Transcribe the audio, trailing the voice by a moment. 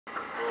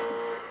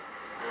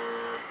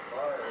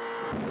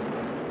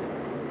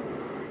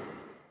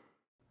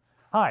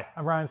Hi,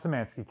 I'm Ryan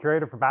Szymanski,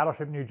 curator for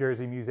Battleship New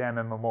Jersey Museum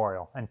and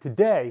Memorial, and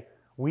today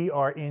we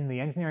are in the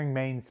engineering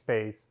main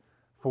space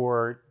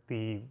for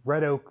the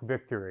Red Oak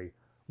Victory,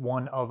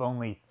 one of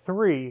only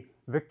 3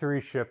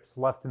 Victory ships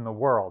left in the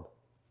world.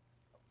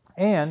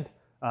 And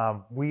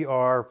we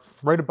are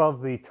right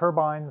above the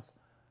turbines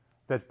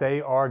that they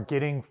are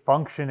getting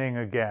functioning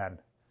again.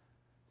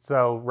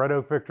 So Red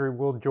Oak Victory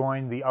will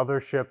join the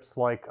other ships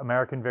like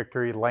American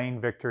Victory,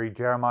 Lane Victory,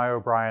 Jeremiah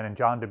O'Brien, and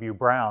John W.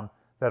 Brown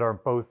that are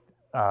both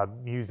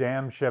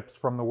museum ships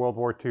from the World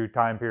War II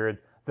time period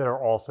that are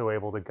also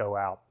able to go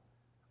out.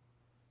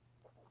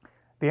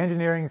 The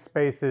engineering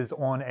spaces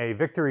on a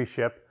Victory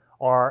ship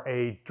are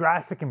a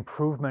drastic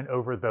improvement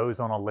over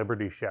those on a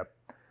Liberty ship.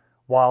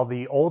 While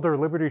the older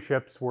Liberty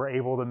ships were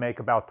able to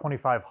make about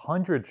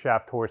 2,500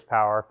 shaft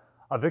horsepower,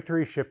 a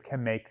Victory ship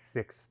can make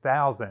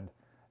 6,000.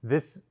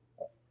 This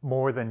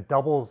more than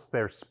doubles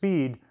their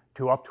speed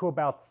to up to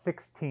about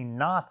 16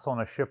 knots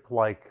on a ship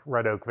like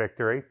Red Oak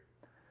Victory.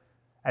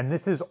 And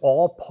this is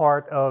all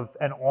part of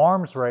an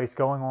arms race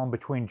going on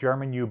between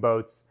German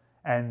U-boats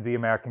and the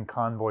American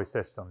convoy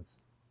systems.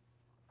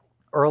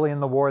 Early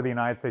in the war, the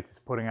United States is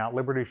putting out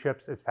Liberty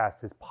ships as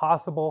fast as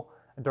possible,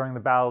 and during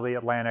the Battle of the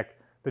Atlantic,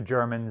 the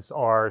Germans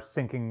are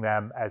sinking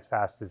them as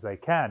fast as they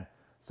can.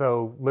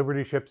 So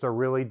Liberty ships are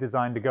really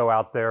designed to go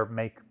out there,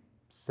 make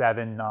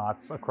 7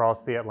 knots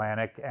across the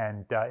Atlantic,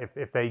 and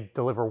if they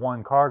deliver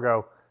one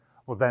cargo,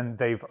 well, then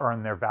they've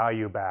earned their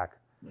value back.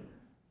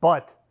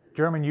 But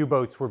German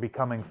U-boats were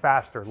becoming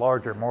faster,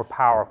 larger, more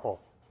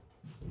powerful.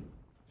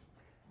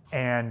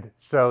 And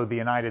so the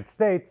United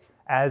States,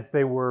 as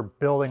they were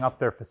building up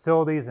their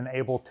facilities and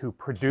able to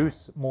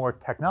produce more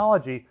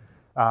technology,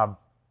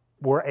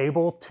 were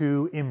able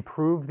to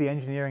improve the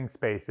engineering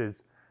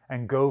spaces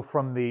and go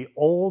from the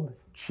old,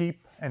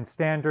 cheap, and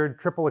standard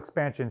triple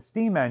expansion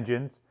steam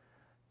engines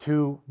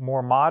to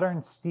more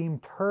modern steam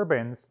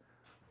turbines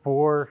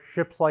for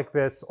ships like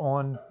this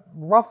on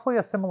roughly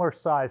a similar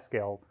size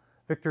scale.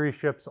 Victory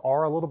ships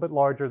are a little bit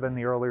larger than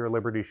the earlier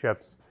Liberty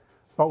ships,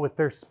 but with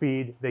their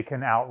speed, they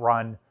can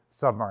outrun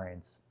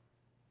submarines.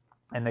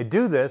 And they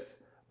do this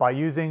by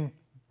using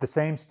the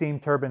same steam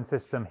turbine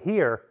system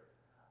here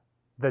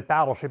that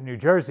Battleship New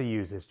Jersey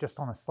uses, just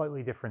on a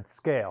slightly different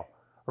scale.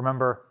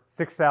 Remember,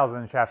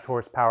 6,000 shaft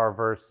horsepower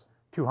versus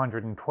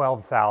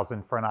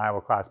 212,000 for an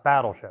Iowa-class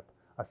battleship,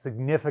 a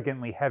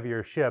significantly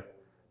heavier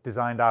ship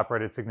designed to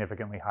operate at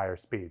significantly higher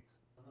speeds.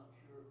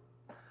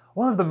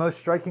 One of the most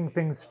striking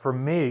things for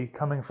me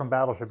coming from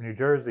Battleship New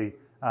Jersey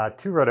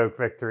to Red Oak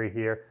Victory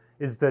here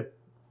is that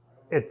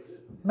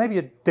it's maybe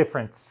a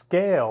different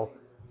scale,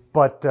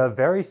 but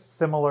very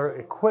similar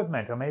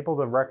equipment. I'm able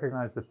to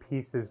recognize the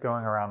pieces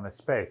going around this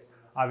space.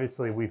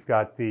 Obviously, we've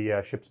got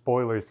the ship's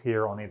boilers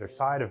here on either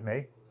side of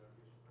me,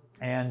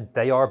 and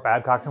they are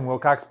Babcock's and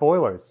Wilcox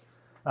boilers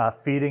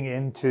feeding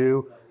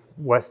into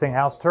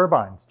Westinghouse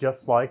turbines,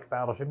 just like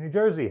Battleship New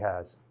Jersey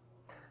has.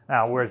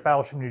 Now, whereas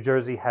Battleship New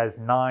Jersey has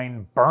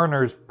 9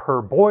 burners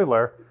per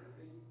boiler,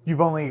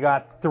 you've only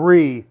got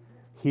 3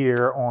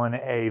 here on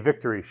a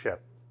Victory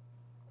ship.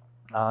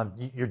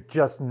 You're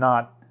just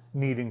not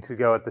needing to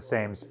go at the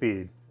same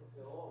speed.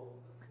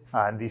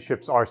 And these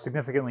ships are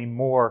significantly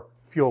more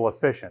fuel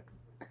efficient.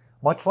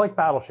 Much like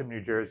Battleship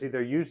New Jersey,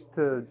 they're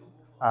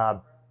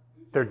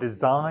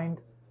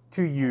designed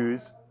to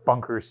use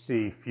Bunker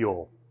C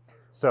fuel.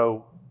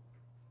 So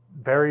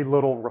very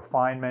little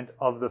refinement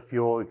of the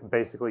fuel. You can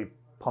basically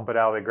pump it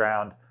out of the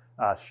ground,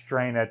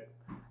 strain it,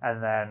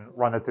 and then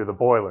run it through the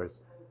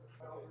boilers.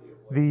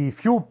 The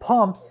fuel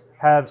pumps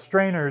have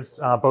strainers,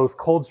 both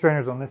cold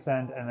strainers on this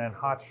end and then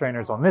hot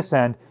strainers on this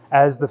end,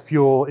 as the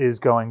fuel is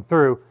going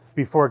through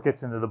before it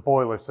gets into the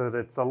boiler, so that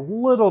it's a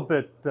little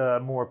bit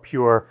more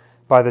pure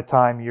by the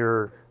time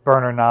your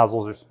burner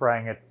nozzles are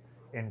spraying it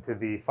into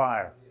the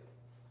fire.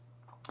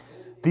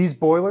 These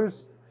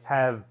boilers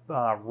have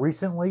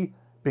recently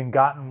been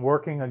gotten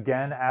working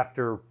again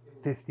after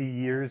 50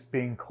 years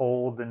being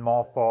cold and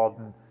mothballed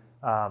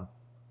and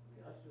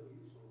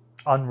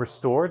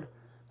unrestored.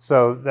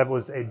 So that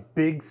was a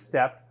big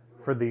step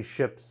for the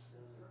ship's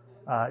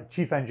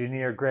chief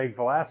engineer, Greg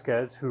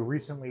Velasquez, who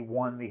recently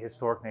won the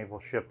Historic Naval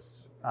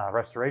Ships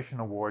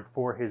Restoration Award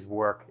for his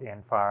work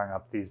in firing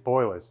up these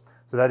boilers.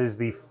 So that is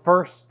the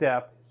first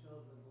step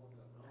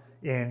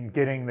in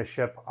getting the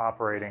ship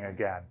operating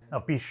again. Now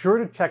be sure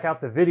to check out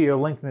the video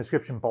linked in the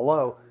description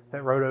below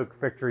that Red Oak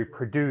Victory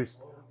produced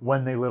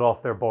when they lit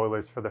off their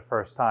boilers for the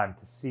first time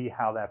to see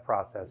how that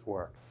process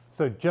worked.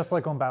 So just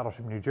like on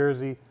Battleship New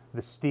Jersey,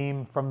 the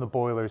steam from the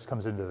boilers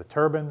comes into the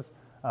turbines.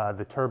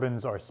 The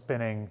turbines are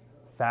spinning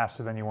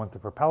faster than you want the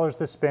propellers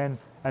to spin,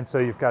 and so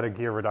you've got a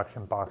gear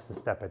reduction box to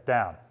step it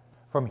down.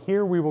 From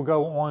here, we will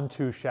go on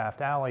to Shaft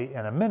Alley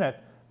in a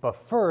minute, but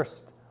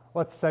first,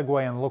 let's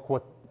segue and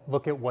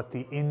look at what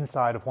the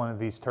inside of one of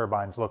these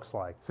turbines looks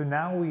like. So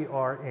now we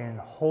are in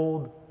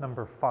hold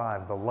number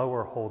 5, the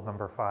lower hold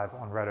number 5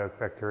 on Red Oak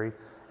Victory,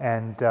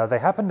 and they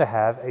happen to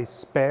have a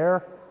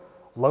spare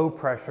low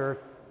pressure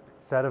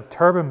set of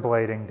turbine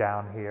blading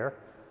down here.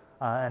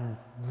 And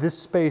this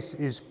space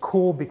is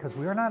cool because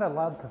we are not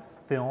allowed to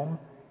film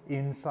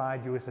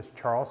inside USS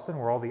Charleston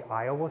where all the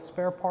Iowa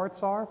spare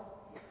parts are,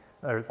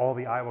 or all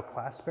the Iowa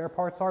class spare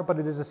parts are, but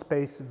it is a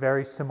space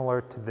very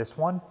similar to this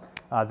one.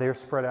 They're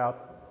spread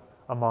out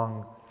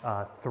among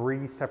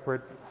 3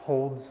 separate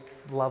hold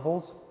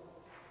levels.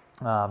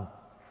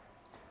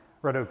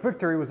 Red Oak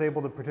Victory was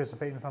able to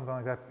participate in something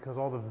like that because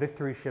all the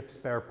Victory ship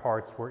spare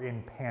parts were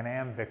in Pan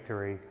Am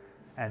Victory,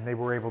 and they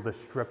were able to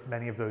strip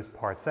many of those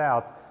parts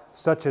out,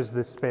 such as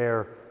the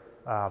spare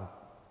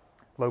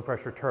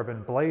low-pressure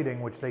turbine blading,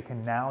 which they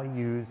can now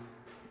use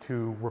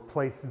to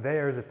replace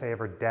theirs if they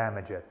ever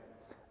damage it.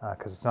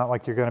 Because it's not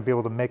like you're going to be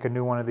able to make a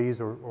new one of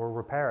these or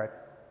repair it.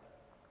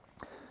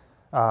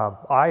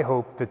 I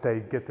hope that they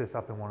get this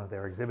up in one of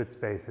their exhibit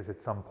spaces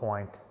at some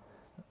point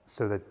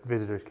so that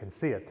visitors can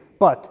see it.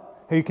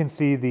 But here you can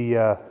see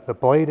the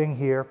blading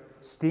here.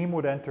 Steam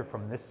would enter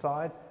from this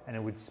side and it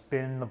would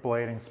spin the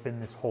blading, spin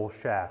this whole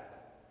shaft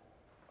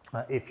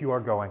if you are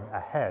going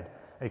ahead.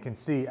 And you can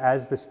see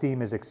as the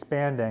steam is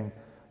expanding,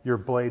 your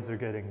blades are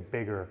getting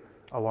bigger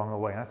along the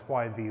way. And that's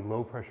why the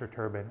low pressure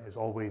turbine is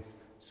always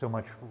so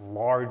much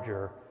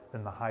larger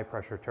than the high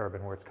pressure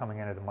turbine, where it's coming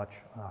in at a much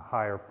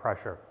higher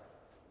pressure.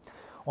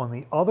 On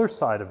the other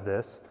side of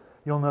this,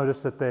 you'll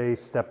notice that they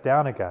step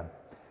down again.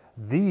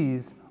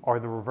 These are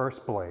the reverse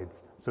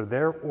blades, so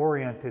they're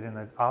oriented in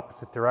the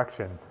opposite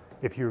direction.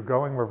 If you're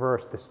going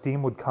reverse, the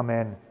steam would come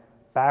in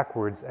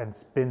backwards and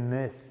spin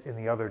this in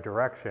the other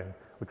direction,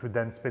 which would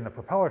then spin the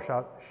propeller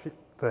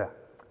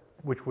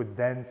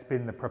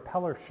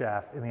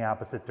shaft in the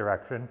opposite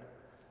direction,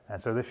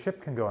 and so the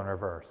ship can go in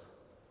reverse.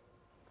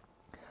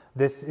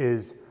 This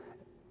is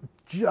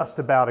just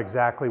about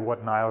exactly what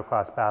an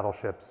Iowa-class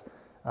battleship's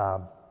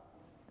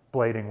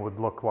blading would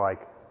look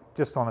like,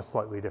 just on a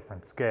slightly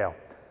different scale.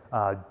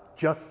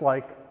 Just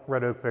like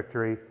Red Oak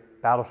Victory,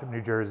 Battleship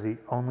New Jersey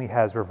only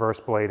has reverse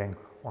blading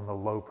on the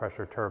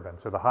low-pressure turbine.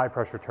 So the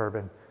high-pressure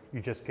turbine,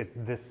 you just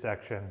get this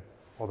section,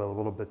 although a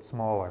little bit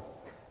smaller.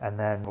 And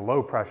then the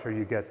low pressure,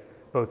 you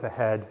get both a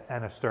head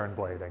and a stern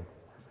blading.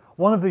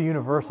 One of the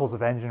universals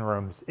of engine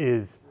rooms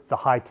is the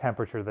high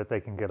temperature that they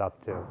can get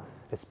up to,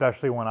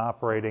 especially when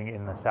operating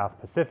in the South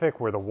Pacific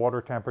where the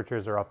water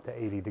temperatures are up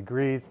to 80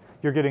 degrees.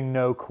 You're getting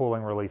no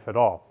cooling relief at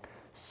all.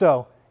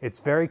 So it's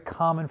very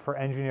common for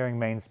engineering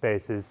main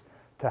spaces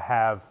to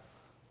have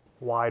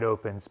wide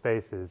open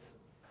spaces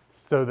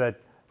so that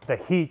the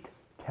heat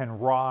can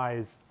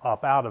rise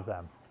up out of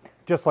them.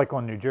 Just like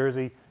on New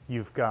Jersey,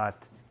 you've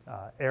got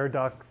air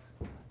ducts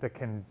that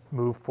can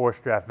move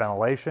forced draft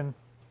ventilation.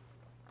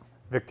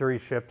 Victory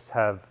ships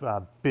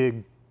have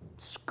big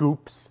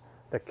scoops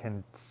that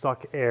can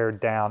suck air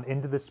down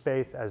into the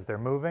space as they're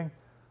moving.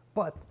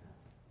 But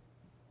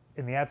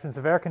in the absence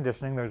of air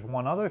conditioning, there's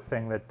one other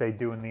thing that they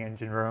do in the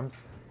engine rooms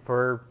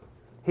for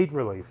heat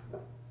relief.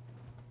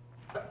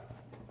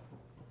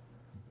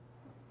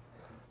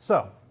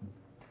 So,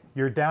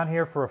 you're down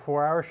here for a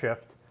 4-hour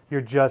shift.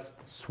 You're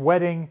just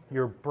sweating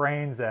your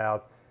brains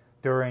out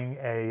during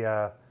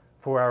a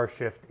 4-hour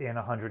shift in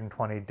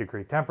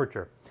 120-degree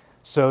temperature.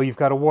 So you've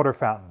got a water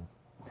fountain.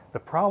 The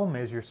problem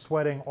is you're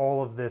sweating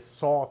all of this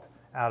salt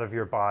out of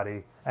your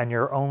body and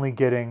you're only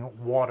getting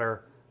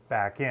water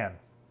back in.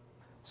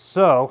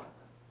 So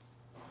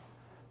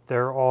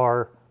there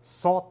are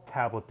salt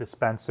tablet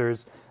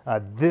dispensers.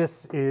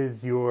 This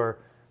is your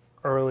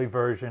early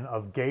version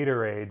of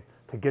Gatorade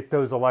to get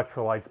those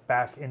electrolytes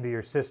back into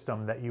your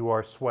system that you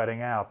are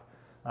sweating out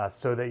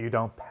so that you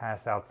don't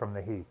pass out from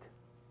the heat.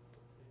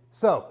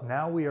 So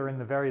now we are in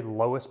the very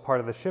lowest part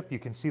of the ship. You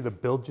can see the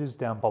bilges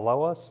down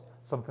below us.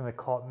 Something that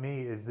caught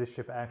me is this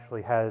ship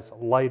actually has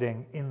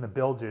lighting in the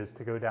bilges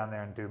to go down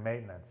there and do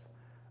maintenance.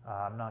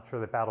 I'm not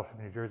sure that Battleship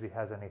New Jersey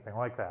has anything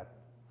like that.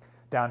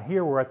 Down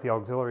here we're at the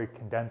auxiliary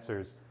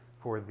condensers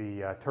for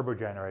the turbo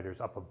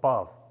generators up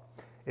above.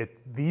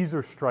 These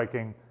are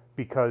striking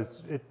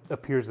because it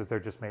appears that they're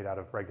just made out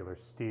of regular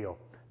steel.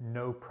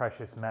 No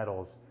precious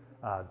metals.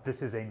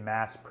 This is a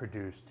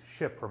mass-produced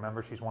ship.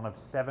 Remember, she's one of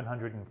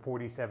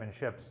 747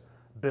 ships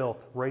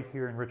built right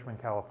here in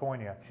Richmond,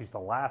 California. She's the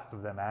last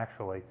of them,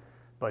 actually,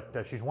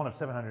 but she's one of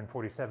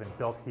 747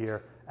 built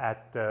here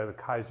at the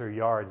Kaiser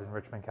Yards in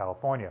Richmond,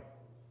 California.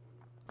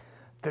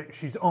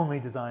 She's only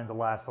designed to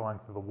last the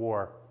length of the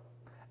war,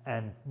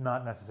 and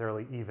not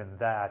necessarily even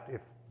that,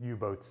 if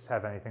U-boats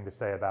have anything to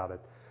say about it.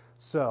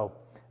 So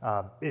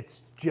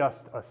it's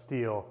just a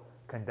steel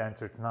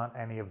condenser. It's not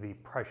any of the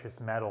precious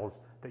metals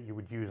that you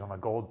would use on a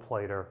gold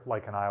plater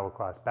like an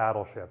Iowa-class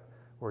battleship,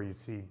 where you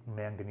see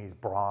manganese,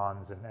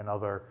 bronze, and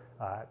other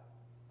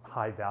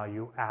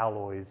high-value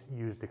alloys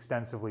used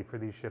extensively for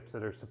these ships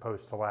that are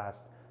supposed to last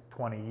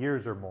 20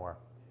 years or more.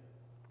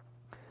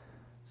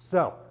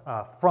 So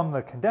from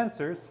the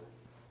condensers,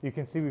 you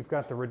can see we've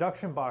got the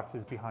reduction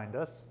boxes behind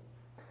us,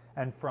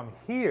 and from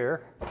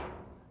here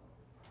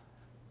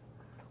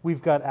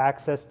we've got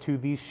access to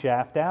the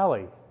shaft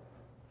alley.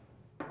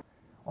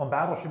 On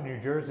Battleship New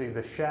Jersey,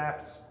 the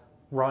shafts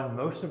run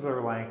most of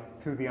their length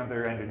through the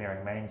under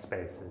engineering main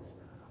spaces.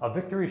 A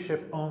Victory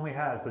ship only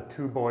has the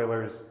 2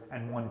 boilers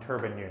and 1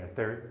 turbine unit.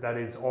 That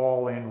is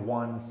all in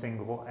one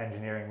single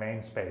engineering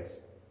main space.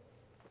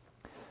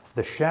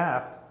 The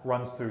shaft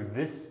runs through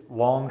this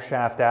long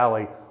shaft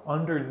alley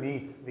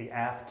underneath the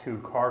aft two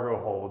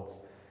cargo holds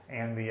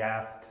and the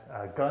aft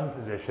gun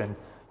position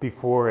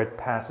before it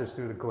passes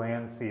through the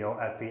gland seal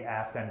at the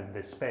aft end of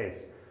this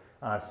space.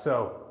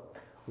 So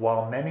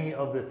while many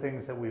of the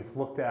things that we've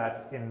looked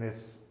at in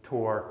this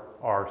tour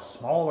are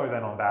smaller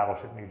than on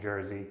Battleship New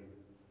Jersey,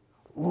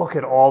 look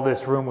at all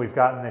this room we've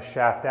got in this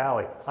shaft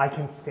alley. I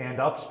can stand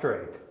up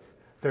straight.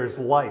 There's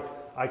light.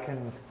 I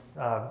can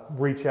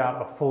reach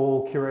out a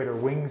full Curator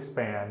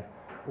wingspan,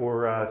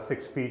 or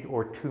 6 feet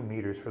or 2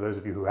 meters for those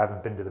of you who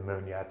haven't been to the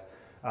moon yet.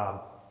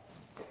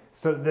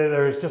 So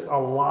there's just a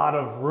lot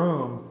of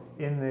room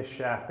in this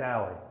shaft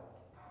alley.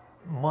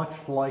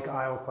 Much like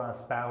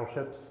Isle-class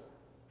battleships,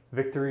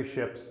 Victory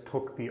ships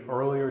took the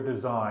earlier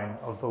design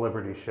of the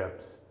Liberty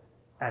ships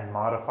and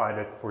modified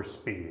it for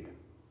speed.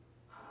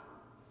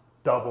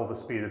 Double the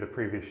speed of the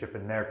previous ship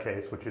in their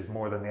case, which is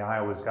more than the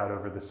Iowas got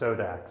over the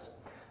Sodaks.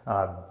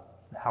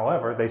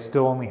 However, they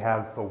still only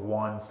have the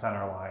one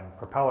centerline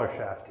propeller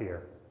shaft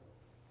here.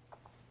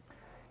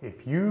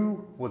 If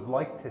you would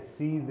like to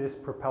see this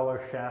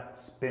propeller shaft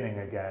spinning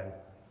again,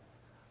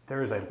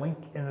 there is a link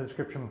in the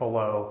description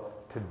below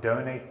to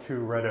donate to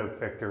Red Oak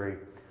Victory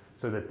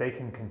so that they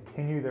can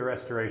continue their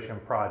restoration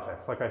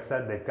projects. Like I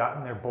said, they've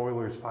gotten their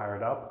boilers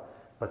fired up,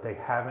 but they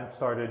haven't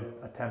started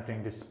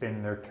attempting to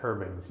spin their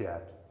turbines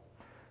yet.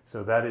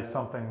 So that is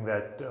something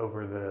that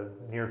over the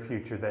near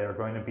future they are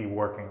going to be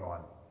working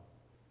on.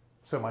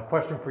 So my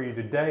question for you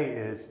today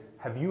is,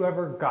 have you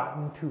ever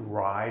gotten to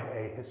ride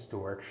a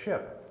historic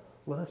ship?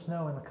 Let us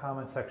know in the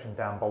comment section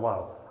down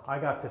below. I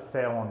got to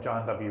sail on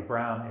John W.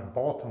 Brown in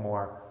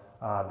Baltimore.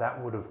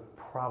 That would have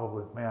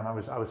probably, man, I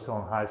was still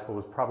in high school.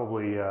 It was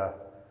probably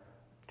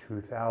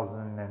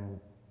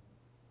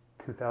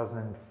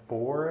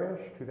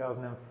 2004-ish,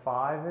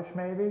 2005-ish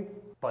maybe.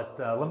 But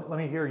let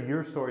me hear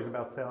your stories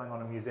about sailing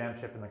on a museum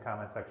ship in the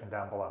comment section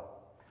down below.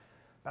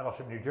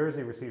 Battleship New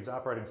Jersey receives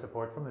operating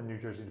support from the New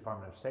Jersey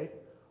Department of State,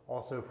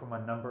 also from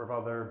a number of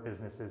other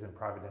businesses and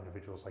private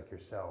individuals like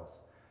yourselves.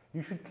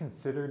 You should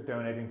consider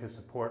donating to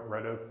support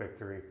Red Oak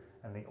Victory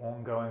and the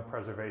ongoing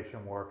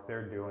preservation work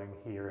they're doing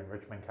here in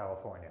Richmond,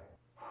 California.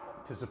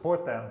 To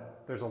support them,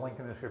 there's a link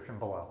in the description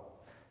below.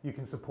 You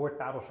can support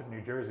Battleship New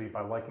Jersey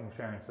by liking,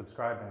 sharing, and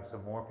subscribing so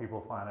more people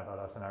find about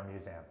us in our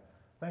museum.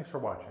 Thanks for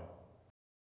watching.